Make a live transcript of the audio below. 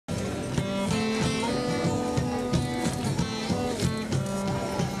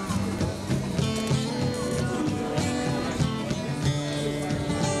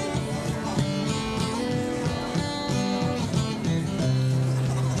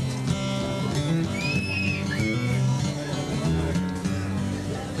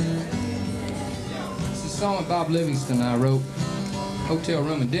song with Bob Livingston I wrote, hotel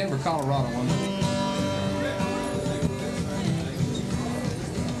room in Denver, Colorado one day.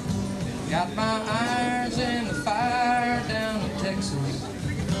 Got my irons in the fire down in Texas.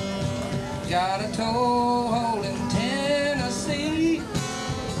 Got a toehold in Tennessee.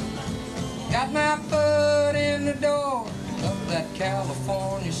 Got my foot in the door of that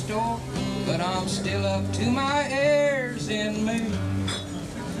California store, but I'm still up to my ears in me.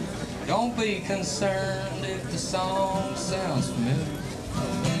 Don't be concerned if the song sounds familiar.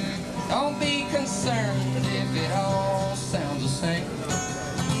 Don't be concerned if it all sounds the same.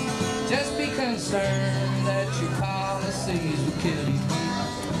 Just be concerned that your policies will kill you.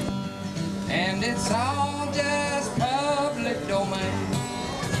 And it's all just public domain.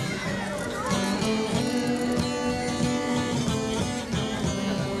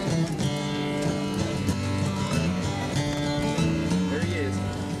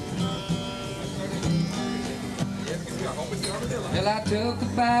 Well, I took a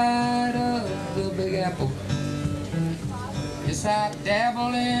bite of the Big Apple. Yes, I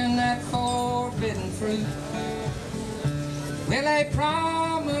dabble in that forbidden fruit. Well, they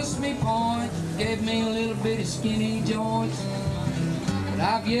promised me points, gave me a little bitty skinny joints, but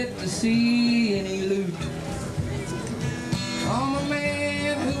I've yet to see any loot from a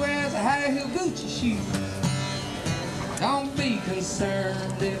man who has a high-heel Gucci shoe. Don't be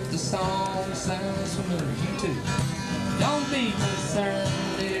concerned if the song sounds familiar, you too. Don't be concerned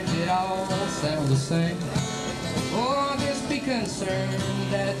if it all sounds the same. Oh, just be concerned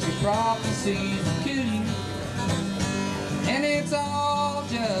that your prophecies will kill you. And it's all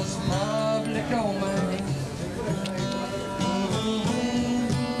just public domain.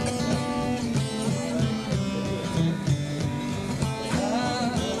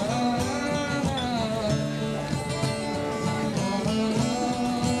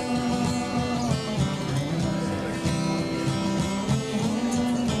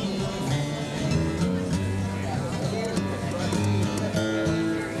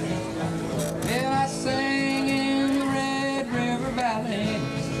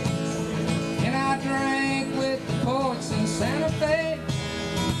 Santa Fe,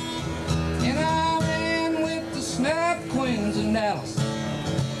 and I ran with the snap queens in Dallas,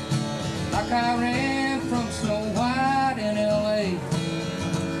 like I ran from Snow White in L.A.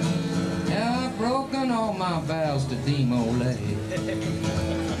 Now I've broken all my vows to Demolay.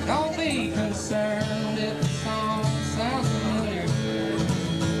 Don't be concerned if the song sounds familiar.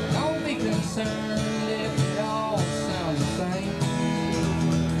 Don't be concerned if it all sounds the same.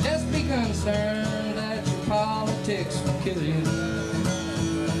 Just be concerned that your politics will kill you.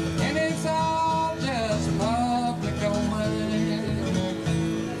 And it's all just public domain.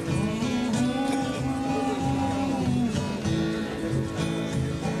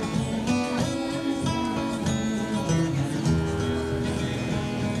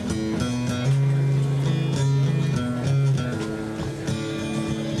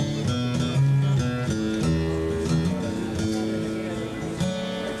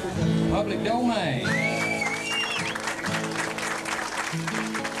 Public domain.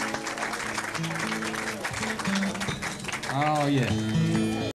 Oh, yeah.